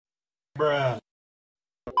Hey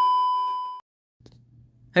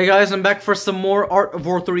guys, I'm back for some more Art of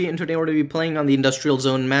War 3, and today we're going to be playing on the Industrial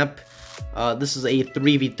Zone map. This is a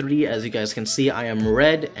 3v3, as you guys can see. I am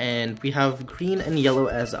red, and we have green and yellow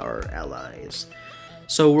as our allies.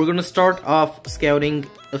 So we're going to start off scouting,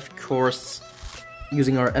 of course,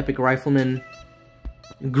 using our epic riflemen.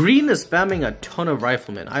 Green is spamming a ton of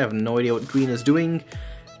riflemen. I have no idea what green is doing,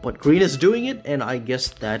 but green is doing it, and I guess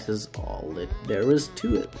that is all there is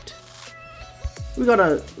to it. We got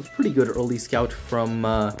a pretty good early scout from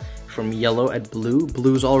yellow at blue.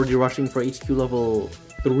 Blue's already rushing for HQ level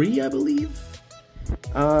 3, I believe?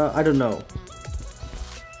 I don't know.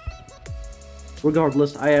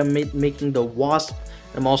 Regardless, I am making the Wasp.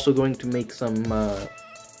 I'm also going to make some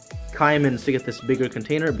Caimans to get this bigger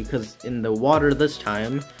container, because in the water this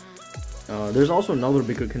time, there's also another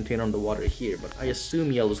bigger container on the water here, but I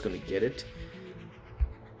assume yellow's gonna get it.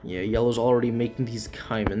 Yeah, yellow's already making these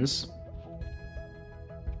Caimans.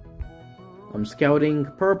 I'm scouting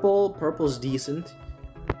purple. Purple's decent.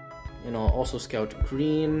 And I'll also scout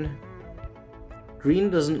green. Green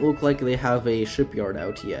doesn't look like they have a shipyard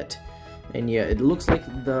out yet. And yeah, it looks like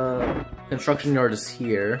the construction yard is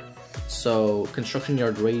here. So construction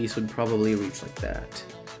yard radius would probably reach like that.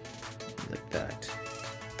 Like that.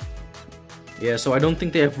 Yeah, so I don't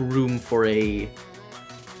think they have room for a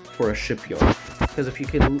shipyard. Because if you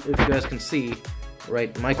guys can see,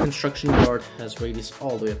 right, my construction yard has radius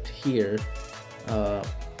all the way up to here, so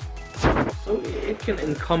it can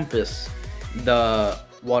encompass the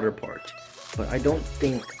water part, but I don't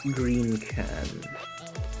think green can.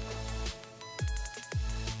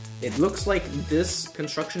 It looks like this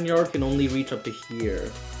construction yard can only reach up to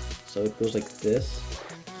here, so it goes like this,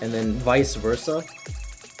 and then vice versa,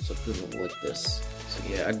 so it goes like this. So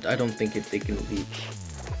yeah, I don't think they can reach.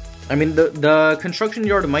 I mean, the construction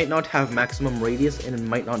yard might not have maximum radius, and it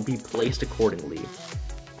might not be placed accordingly.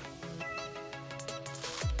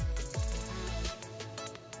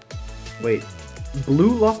 Wait,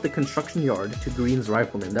 blue lost the construction yard to green's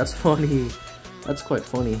rifleman. That's funny. That's quite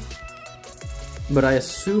funny. But I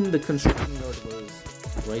assume the construction yard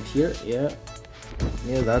was right here. Yeah.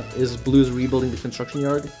 Yeah, that is blue's rebuilding the construction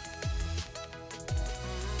yard.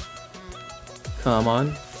 Come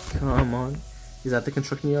on. Come on. Is that the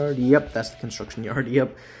construction yard? Yep, that's the construction yard,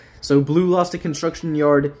 yep. So blue lost the construction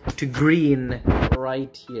yard to green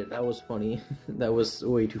right here. That was funny. That was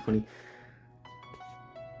way too funny.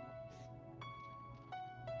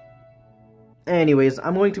 Anyways,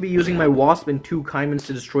 I'm going to be using my Wasp and 2 Caimans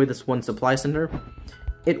to destroy this one supply center.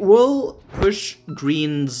 It will push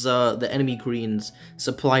green's, the enemy green's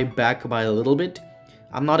supply back by a little bit.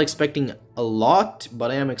 I'm not expecting a lot, but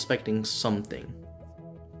I am expecting something.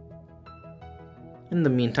 In the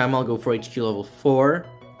meantime, I'll go for HQ level 4.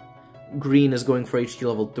 Green is going for HQ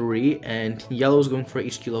level 3, and yellow is going for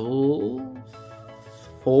HQ level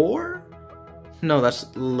 4? No,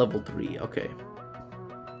 that's level 3, okay.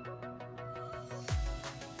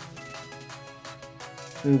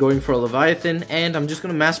 I'm going for a Leviathan, and I'm just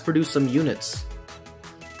gonna mass produce some units.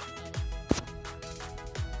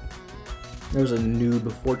 There's a noob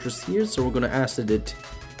fortress here, so we're gonna acid it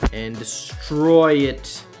and destroy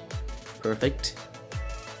it. Perfect.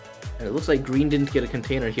 And it looks like green didn't get a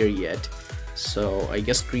container here yet, so I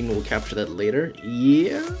guess green will capture that later.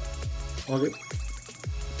 Yeah. Okay.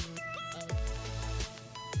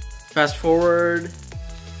 Fast forward.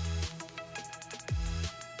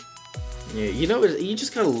 Yeah, you know, you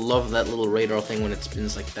just gotta love that little radar thing when it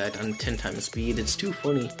spins like that on 10 times speed. It's too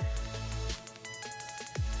funny.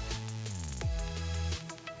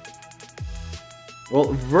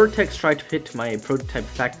 Well, Vertex tried to hit my prototype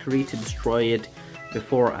factory to destroy it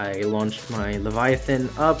before I launched my Leviathan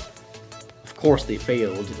up. Of course they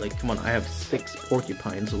failed. Like, come on, I have 6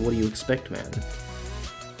 porcupines. What do you expect, man?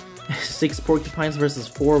 6 porcupines versus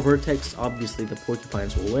 4 Vertex. Obviously the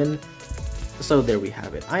porcupines will win. So there we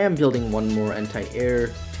have it. I am building one more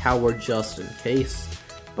anti-air tower just in case,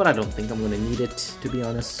 but I don't think I'm gonna need it, to be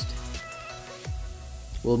honest.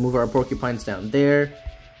 We'll move our porcupines down there,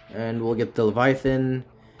 and we'll get the Leviathan.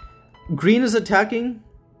 Green is attacking.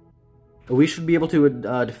 We should be able to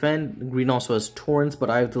defend. Green also has Torrents,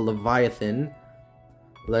 but I have the Leviathan.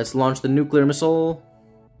 Let's launch the nuclear missile.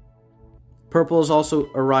 Purple is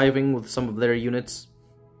also arriving with some of their units.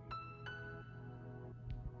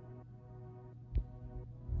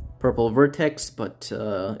 Purple Vertex, but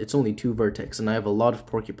it's only 2 Vertex, and I have a lot of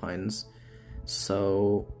porcupines,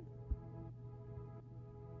 so...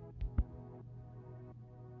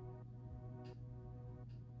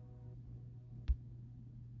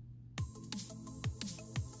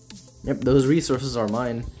 Yep, those resources are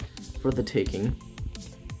mine for the taking.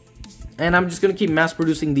 And I'm just gonna keep mass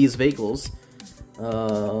producing these vehicles.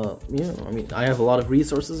 Yeah, I mean, I have a lot of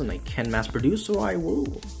resources and I can mass produce, so I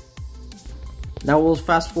will. Now we'll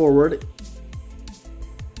fast forward.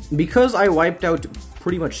 Because I wiped out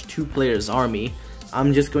pretty much 2 players' army,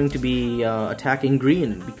 I'm just going to be attacking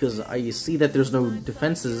green, because I see that there's no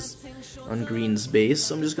defenses on green's base,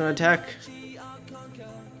 so I'm just gonna attack.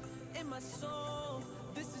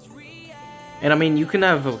 And I mean, you can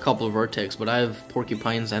have a couple of vertex, but I have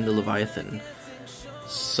porcupines and the Leviathan,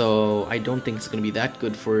 so I don't think it's gonna be that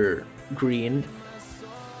good for green.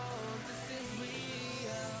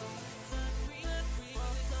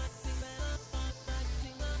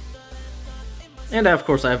 And of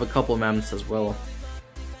course I have a couple of mammoths as well.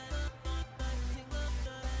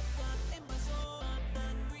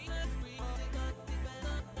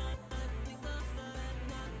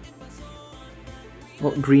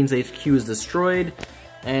 Well, green's HQ is destroyed,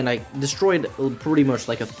 and I destroyed pretty much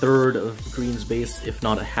like a third of green's base, if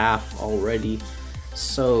not a half already.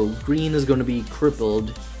 So green is going to be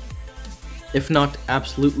crippled, if not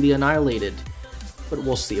absolutely annihilated, but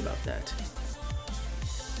we'll see about that.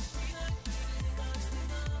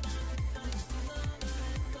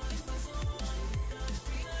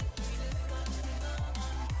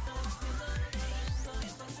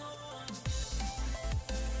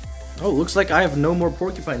 Oh, looks like I have no more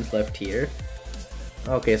porcupines left here.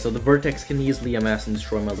 Okay, so the vertex can easily amass and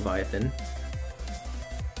destroy my Leviathan.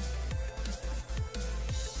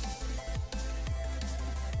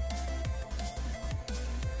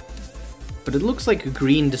 But it looks like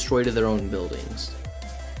green destroyed their own buildings.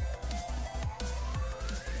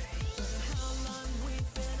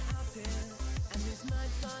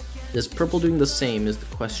 Is purple doing the same is the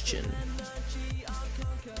question.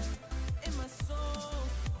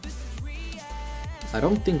 I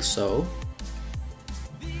don't think so.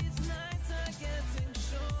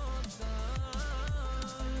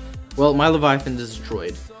 Well, my Leviathan is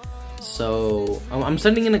destroyed. So, I'm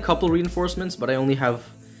sending in a couple reinforcements, but I only have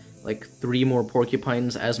like 3 more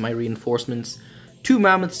porcupines as my reinforcements. 2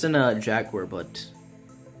 mammoths and a jaguar, but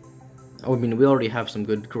I mean, we already have some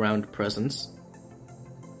good ground presence.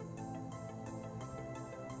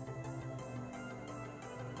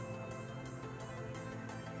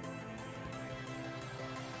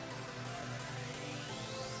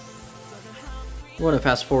 I want to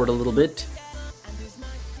fast forward a little bit.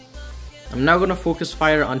 I'm now going to focus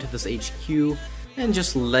fire onto this HQ and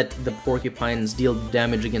just let the porcupines deal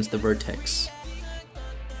damage against the vertex.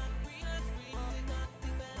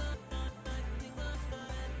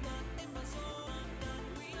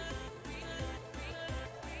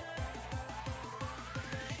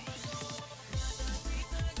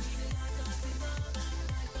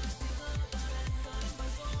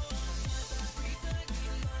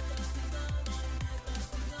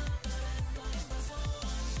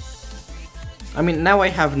 I mean, now I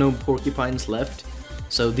have no porcupines left,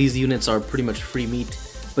 so these units are pretty much free meat.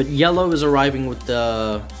 But yellow is arriving with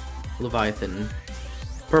the Leviathan.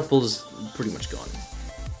 Purple is pretty much gone.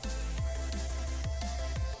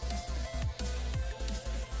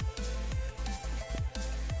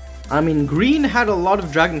 I mean, green had a lot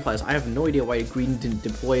of dragonflies. I have no idea why green didn't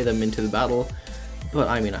deploy them into the battle, but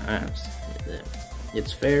I mean,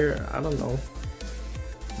 it's fair. I don't know.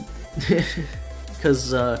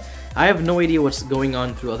 Because, I have no idea what's going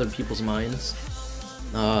on through other people's minds.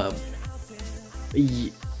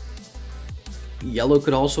 Yellow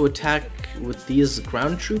could also attack with these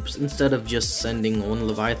ground troops instead of just sending one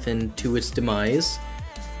Leviathan to its demise.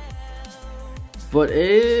 But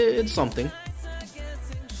it's something.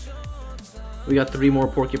 We got 3 more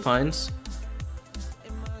porcupines.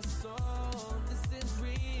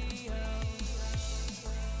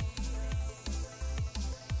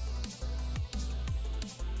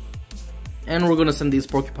 And we're gonna send these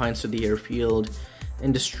porcupines to the airfield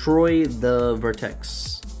and destroy the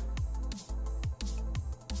vertex.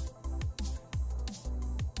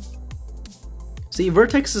 See,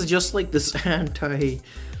 vertex is just like this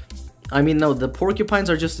I mean, no, the porcupines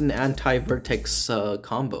are just an anti-vertex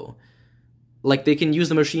combo. Like, they can use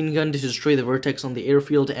the machine gun to destroy the vertex on the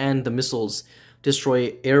airfield, and the missiles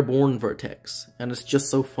destroy airborne vertex. And it's just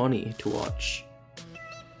so funny to watch.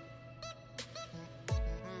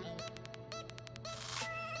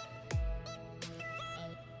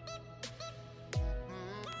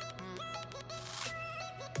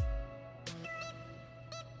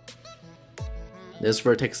 This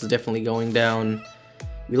vertex is definitely going down.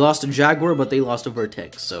 We lost a jaguar, but they lost a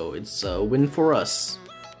vertex, so it's a win for us.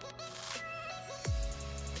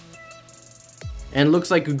 And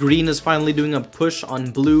looks like green is finally doing a push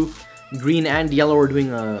on blue. Green and yellow are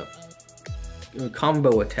doing a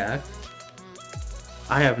combo attack.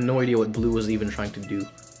 I have no idea what blue was even trying to do.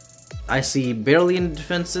 I see barely any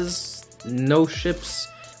defenses, no ships.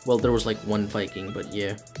 Well, there was like one Viking, but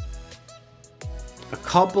yeah. A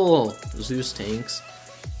couple Zeus tanks.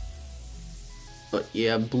 But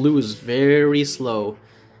yeah, blue is very slow.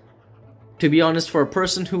 To be honest, for a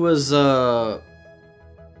person who was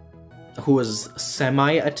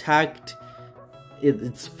semi-attacked,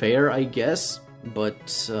 it's fair, I guess.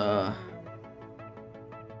 But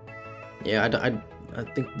yeah, I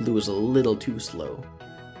think blue is a little too slow.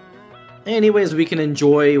 Anyways, we can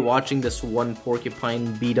enjoy watching this one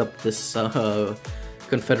porcupine beat up this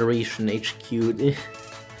Confederation HQ.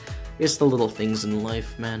 It's the little things in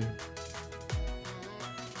life, man.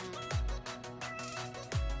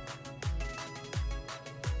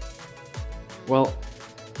 Well,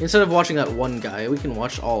 instead of watching that one guy, we can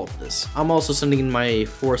watch all of this. I'm also sending in my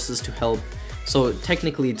forces to help, so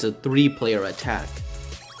technically it's a 3-player attack.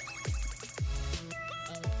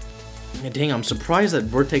 Dang, I'm surprised that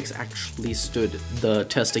Vertex actually stood the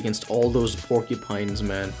test against all those porcupines,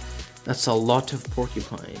 man. That's a lot of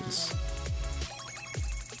porcupines.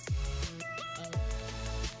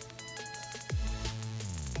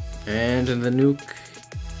 And in the nuke,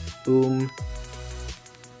 boom.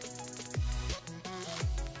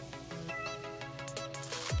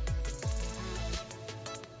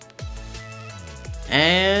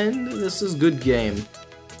 And this is good game.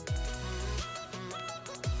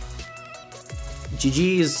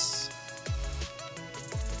 GG's.